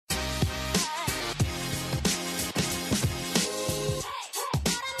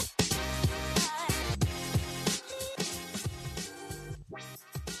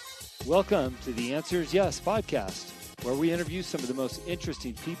Welcome to the Answers Yes podcast, where we interview some of the most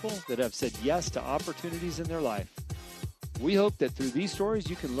interesting people that have said yes to opportunities in their life. We hope that through these stories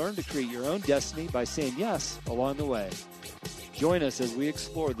you can learn to create your own destiny by saying yes along the way. Join us as we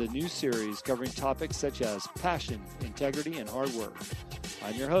explore the new series covering topics such as passion, integrity, and hard work.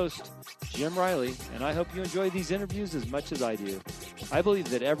 I'm your host, Jim Riley, and I hope you enjoy these interviews as much as I do. I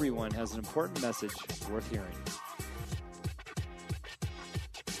believe that everyone has an important message worth hearing.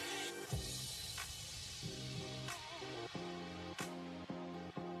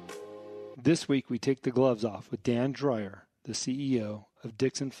 This week, we take the gloves off with Dan Dreyer, the CEO of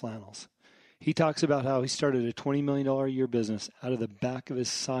Dixxon Flannels. He talks about how he started a $20 million a year business out of the back of his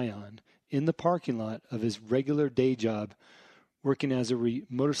Scion in the parking lot of his regular day job working as a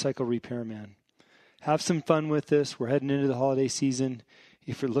motorcycle repairman. Have some fun with this. We're heading into the holiday season.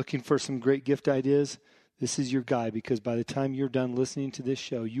 If you're looking for some great gift ideas, this is your guy, because by the time you're done listening to this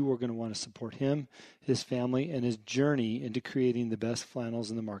show, you are going to want to support him, his family, and his journey into creating the best flannels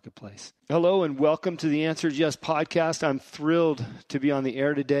in the marketplace. Hello, and welcome to the Answers Yes podcast. I'm thrilled to be on the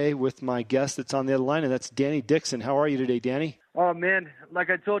air today with my guest that's on the other line, and that's Danny Dixxon. How are you today, Danny? Oh, man, like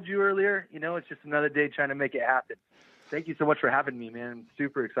I told you earlier, it's just another day trying to make it happen. Thank you so much for having me, man. I'm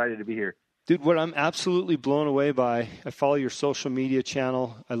super excited to be here. Dude, what I'm absolutely blown away by, I follow your social media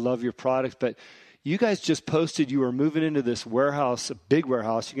channel. I love your product, but you guys just posted you were moving into this warehouse, a big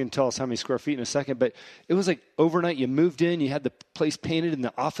warehouse. You can tell us how many square feet in a second, but it was like overnight you moved in, you had the place painted and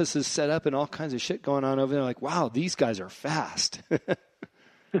the offices set up and all kinds of shit going on over there. Like, wow, these guys are fast. There's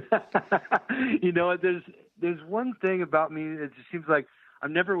one thing about me. It just seems like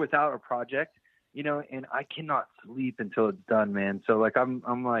I'm never without a project, and I cannot sleep until it's done, man. So like,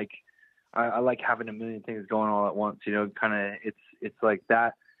 I'm like, I like having a million things going all at once, kind of, it's like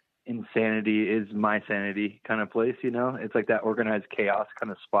that. Insanity is my sanity kind of place, It's like that organized chaos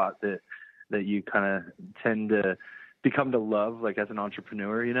kind of spot that you kind of tend to become to love, like as an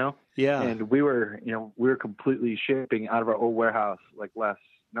entrepreneur, Yeah. And we were completely shipping out of our old warehouse, like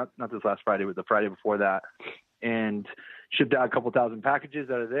not this last Friday, but the Friday before that, and shipped out a couple thousand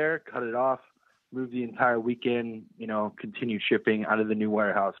packages out of there, cut it off, moved the entire weekend, continued shipping out of the new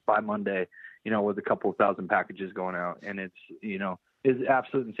warehouse by Monday, with a couple of thousand packages going out. And it's, is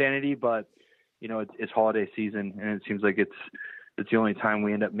absolute insanity, but it's holiday season, and it seems like it's the only time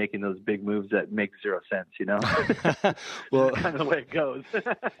we end up making those big moves that make zero sense. Well, kind of the way it goes.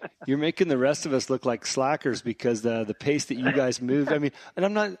 You're making the rest of us look like slackers because the pace that you guys moved. I mean, and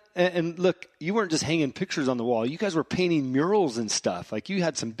I'm not. And look, you weren't just hanging pictures on the wall. You guys were painting murals and stuff. Like, you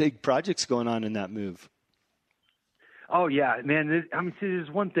had some big projects going on in that move. Oh yeah, man.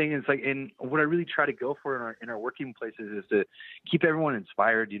 There's one thing. It's like, and what I really try to go for in our working places is to keep everyone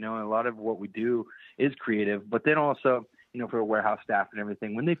inspired. And a lot of what we do is creative, but then also, for a warehouse staff and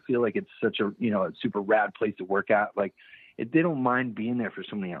everything, when they feel like it's such a, a super rad place to work at, like they don't mind being there for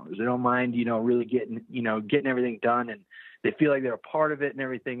so many hours. They don't mind, really getting everything done, and they feel like they're a part of it and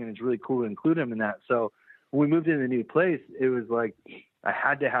everything. And it's really cool to include them in that. So when we moved into the new place, it was like, I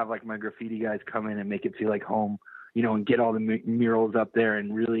had to have like my graffiti guys come in and make it feel like home. And get all the murals up there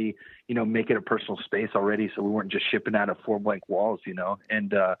and really, make it a personal space already. So we weren't just shipping out of 4 blank walls, and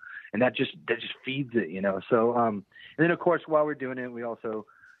that just feeds it, So, and then of course, while we're doing it, we also,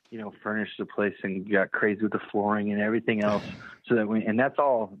 furnished the place and got crazy with the flooring and everything else so that and that's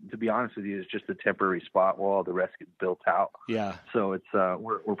all, to be honest with you, is just a temporary spot while all the rest gets built out. Yeah. So it's,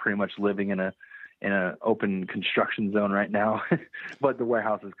 we're pretty much living in an open construction zone right now, but the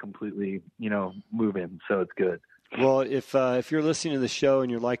warehouse is completely, moving. So it's good. Well, if you're listening to the show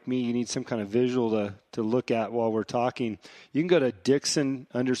and you're like me, you need some kind of visual to look at while we're talking, you can go to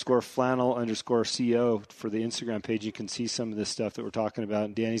Dixxon_flannel_CO for the Instagram page. You can see some of this stuff that we're talking about.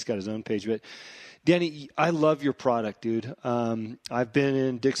 And Danny's got his own page. But Danny, I love your product, dude. I've been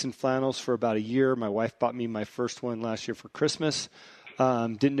in Dixxon Flannels for about a year. My wife bought me my first one last year for Christmas.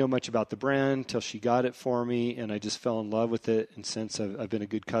 Didn't know much about the brand till she got it for me, and I just fell in love with it. And since I've been a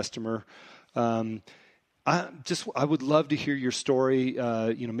good customer. I would love to hear your story,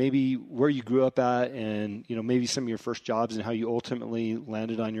 maybe where you grew up at and, maybe some of your first jobs and how you ultimately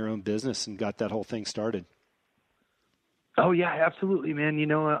landed on your own business and got that whole thing started. Oh yeah, absolutely, man.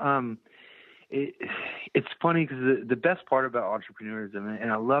 It's funny because the best part about entrepreneurs,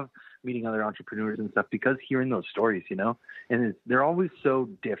 and I love meeting other entrepreneurs and stuff, because hearing those stories, and they're always so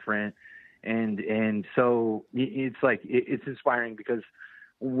different. And so it's like, it's inspiring, because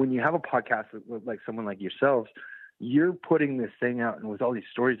when you have a podcast with like someone like yourselves, you're putting this thing out, and with all these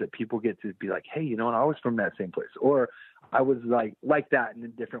stories that people get to be like, hey, I was from that same place, or I was like that in a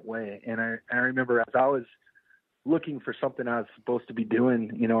different way. And I remember as I was looking for something I was supposed to be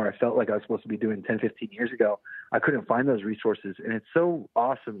doing, or I felt like I was supposed to be doing 10, 15 years ago. I couldn't find those resources. And it's so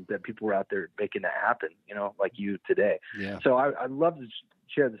awesome that people are out there making that happen, like you today. Yeah. So I love to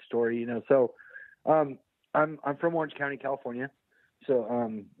share the story, So I'm from Orange County, California.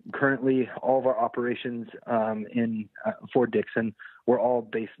 So currently all of our operations for Dixxon, we're all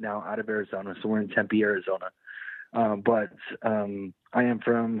based now out of Arizona. So we're in Tempe, Arizona. But I am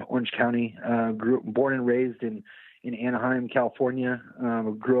from Orange County, born and raised in Anaheim, California.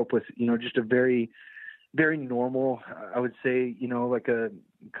 Grew up with, just a very, very normal, I would say, like a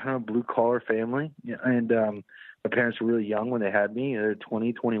kind of blue collar family. And my parents were really young when they had me. They're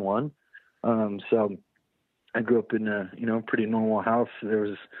 20, 21. So I grew up in a, pretty normal house. There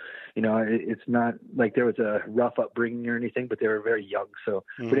was, it's not like there was a rough upbringing or anything, but they were very young. So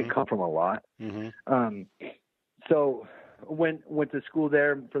we didn't come from a lot. So went to school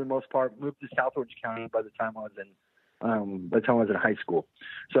there for the most part, moved to South Orange County by the time I was in high school.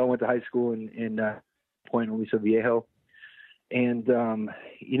 So I went to high school in Point Aliso Viejo. And,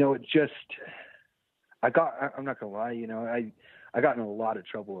 it just, I'm not gonna lie, I got in a lot of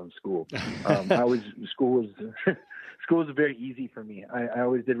trouble in school. School was very easy for me. I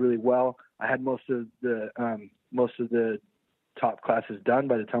always did really well. I had most of the top classes done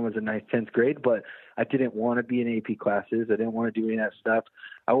by the time I was in 9th, 10th grade, but I didn't want to be in AP classes. I didn't want to do any of that stuff.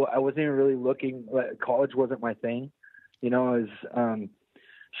 I wasn't even really looking. College wasn't my thing.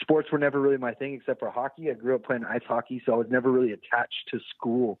 Sports were never really my thing except for hockey. I grew up playing ice hockey, so I was never really attached to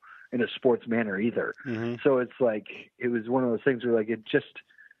school in a sports manner either. So it's like, it was one of those things where I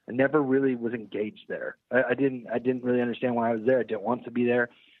never really was engaged there. I didn't really understand why I was there. I didn't want to be there.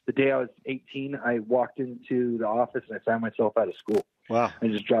 The day I was 18, I walked into the office and I signed myself out of school. Wow. I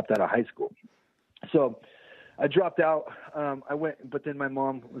just dropped out of high school. So I dropped out. I went, but then my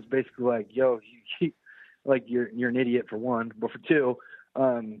mom was basically like, yo, you're an idiot for one, but for two,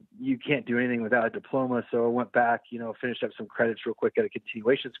 you can't do anything without a diploma. So I went back, finished up some credits real quick at a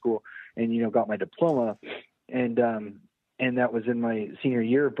continuation school and, got my diploma. And that was in my senior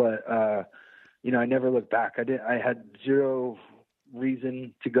year, but, I never looked back. I had zero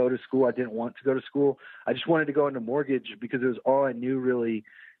reason to go to school. I didn't want to go to school. I just wanted to go into mortgage because it was all I knew really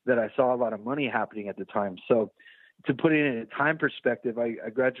that I saw a lot of money happening at the time. So to put it in a time perspective, I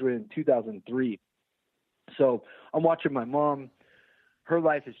graduated in 2003. So I'm watching my mom, her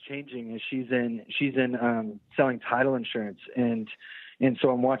life is changing and she's in selling title insurance. And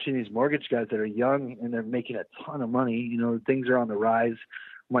so I'm watching these mortgage guys that are young and they're making a ton of money. Things are on the rise.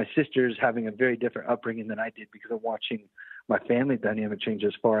 My sister's having a very different upbringing than I did because I'm watching my family dynamic change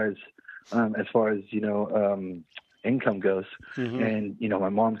as far as income goes. And, my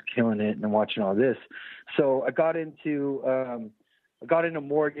mom's killing it and I'm watching all this. So I got into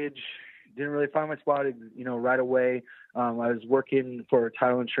mortgage, didn't really find my spot, right away. I was working for a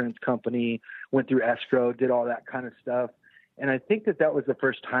title insurance company, went through escrow, did all that kind of stuff. And I think that was the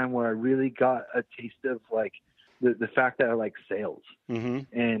first time where I really got a taste of like the fact that I like sales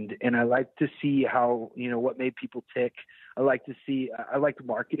and I like to see how, what made people tick. I like the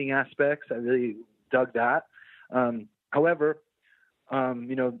marketing aspects. I really dug that. However,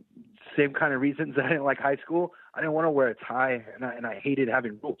 same kind of reasons that I didn't like high school. I didn't want to wear a tie and I hated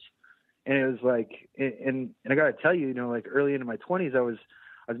having rules. And it was like, and I got to tell you, like early into my 20s, I was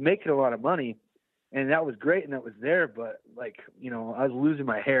making a lot of money and that was great. And that was there. But like, I was losing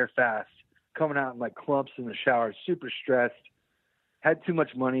my hair fast, coming out in like clumps in the shower, super stressed, had too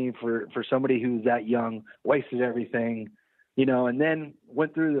much money for somebody who's that young, wasted everything, and then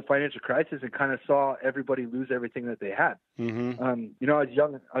went through the financial crisis and kind of saw everybody lose everything that they had. I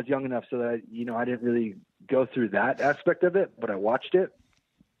was young enough so that, I didn't really go through that aspect of it, but I watched it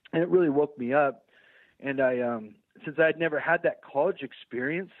and it really woke me up. And since I had never had that college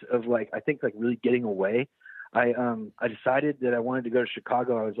experience of really getting away, I decided that I wanted to go to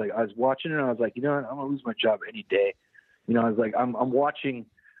Chicago. I was watching it and I was like, I'm going to lose my job any day. I was like, I'm watching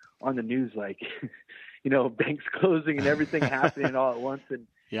on the news, banks closing and everything happening all at once. And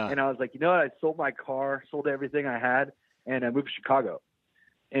I was like, I sold my car, sold everything I had, and I moved to Chicago.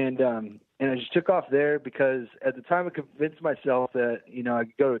 And I just took off there because at the time I convinced myself that, I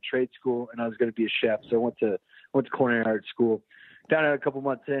could go to a trade school and I was going to be a chef. So I went to culinary arts school. Found out a couple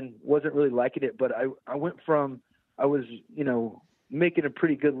months in, wasn't really liking it, but I went from, I was, making a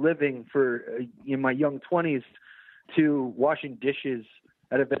pretty good living for in my young 20s to washing dishes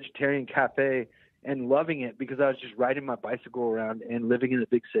at a vegetarian cafe and loving it because I was just riding my bicycle around and living in a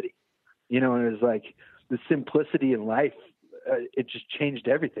big city, and it was like the simplicity in life. It just changed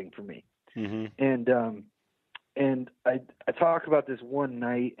everything for me. And and I talk about this one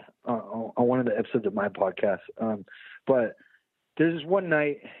night on one of the episodes of my podcast. But there's this one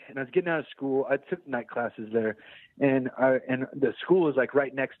night, and I was getting out of school. I took night classes there, and the school is like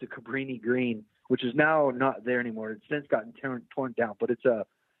right next to Cabrini Green, which is now not there anymore. It's since gotten torn down, but it's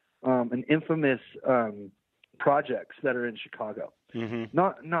an infamous projects that are in Chicago. Mm-hmm.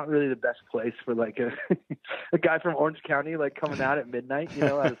 Not really the best place for like a guy from Orange County like coming out at midnight,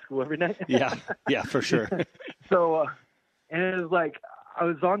 out of school every night. yeah, for sure. So, and it was like I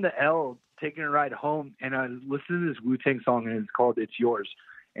was on the L taking a ride home, and I was listening to this Wu-Tang song, and it's called "It's Yours,"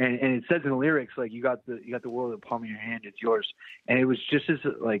 and it says in the lyrics like you got the world in the palm of your hand, it's yours. And it was just as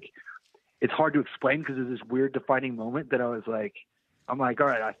like it's hard to explain because it's this weird defining moment that I'm like, all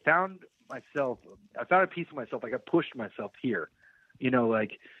right, I found a piece of myself. Like I pushed myself here, and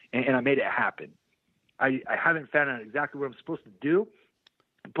I made it happen. I haven't found out exactly what I'm supposed to do,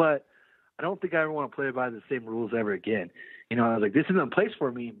 but I don't think I ever want to play by the same rules ever again. I was like, this isn't a place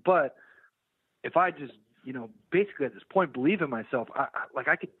for me, but if I just, basically at this point believe in myself,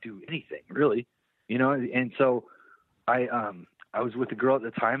 I could do anything really, and so I was with a girl at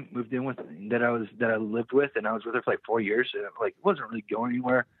the time, moved in with that I lived with, and I was with her for like 4 years, and it wasn't really going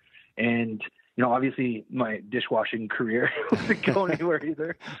anywhere. And, obviously my dishwashing career wasn't going anywhere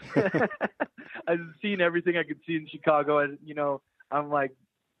either. I've seen everything I could see in Chicago, and, I'm like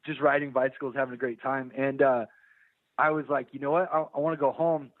just riding bicycles, having a great time. And, I was like, you know what? I want to go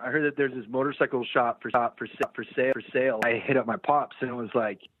home. I heard that there's this motorcycle shop for sale. I hit up my pops, and it was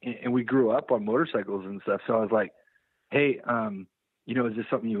like, and we grew up on motorcycles and stuff. So I was like, hey, is this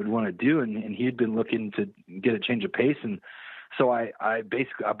something you would want to do? And he had been looking to get a change of pace. And so I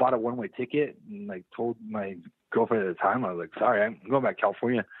bought a one-way ticket and like told my girlfriend at the time, I was like, sorry, I'm going back to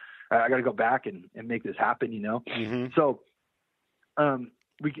California. I got to go back and make this happen, Mm-hmm. So,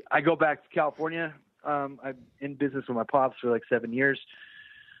 I go back to California. I'm in business with my pops for like 7 years.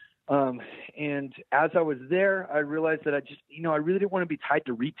 And as I was there, I realized that I really didn't want to be tied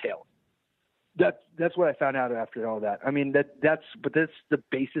to retail. That's what I found out after all that. I mean, that's the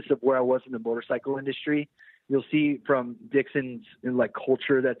basis of where I was in the motorcycle industry. You'll see from Dixxon's like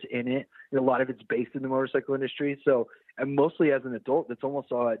culture that's in it. A lot of it's based in the motorcycle industry. So, and mostly as an adult, that's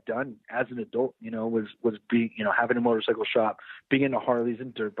almost all I'd done as an adult, was being, having a motorcycle shop, being into Harleys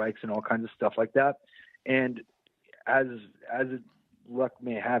and dirt bikes and all kinds of stuff like that. And as luck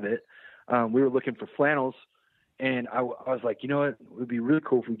may have it, we were looking for flannels. And I was like, it would be really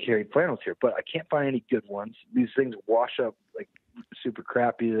cool if we carried flannels here, but I can't find any good ones. These things wash up like super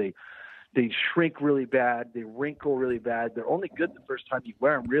crappy. They shrink really bad. They wrinkle really bad. They're only good the first time you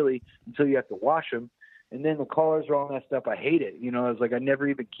wear them, really, until you have to wash them. And then the collars are all messed up. I hate it. I was like, I never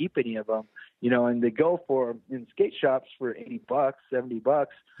even keep any of them, and they go for in skate shops for $80, $70.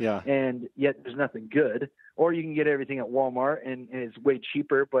 Yeah. And yet there's nothing good. Or you can get everything at Walmart and it's way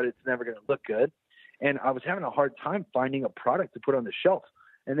cheaper, but it's never going to look good. And I was having a hard time finding a product to put on the shelf.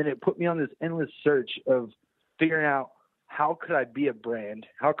 And then it put me on this endless search of figuring out how could I be a brand?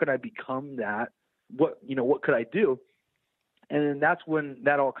 How could I become that? What could I do? And then that's when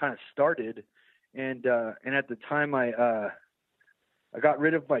that all kind of started. And at the time I got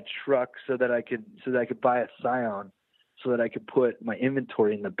rid of my truck so that I could buy a Scion so that I could put my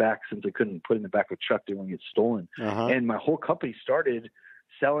inventory in the back, since I couldn't put it in the back of a truck, they wouldn't get stolen. Uh-huh. And my whole company started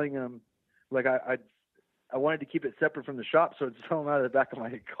selling them. Like I wanted to keep it separate from the shop, so I'd sell them out of the back of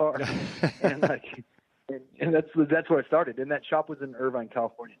my car. and that's where I started. And that shop was in Irvine,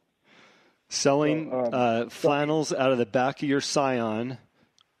 California. Selling flannels out of the back of your Scion,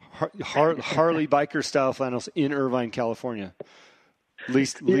 Harley biker style flannels in Irvine, California.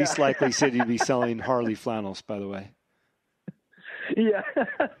 Least likely city to be selling Harley flannels, by the way. Yeah.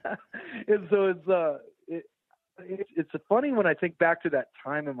 And so it's funny when I think back to that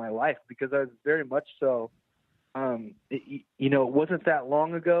time in my life, because I was very much so, it wasn't that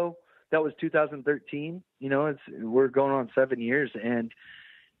long ago. That was 2013. We're going on 7 years, and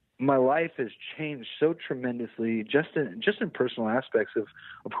my life has changed so tremendously, just in personal aspects of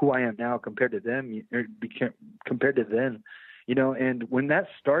who I am now compared to them, compared to then. And when that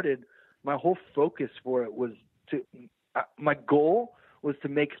started, my whole focus for it was my goal was to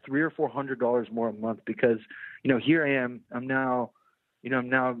make $300 or $400 more a month, because, here I am, I'm now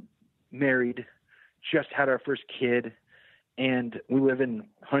married, just had our first kid, and we live in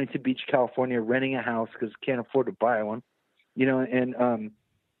Huntington Beach, California, renting a house because can't afford to buy one, and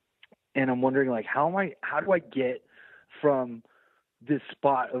I'm wondering, like, how do I get from this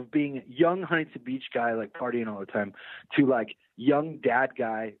spot of being a young Huntington Beach guy, like partying all the time, to like young dad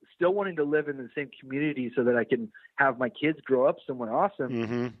guy, still wanting to live in the same community so that I can have my kids grow up somewhere awesome.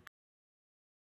 Mm-hmm.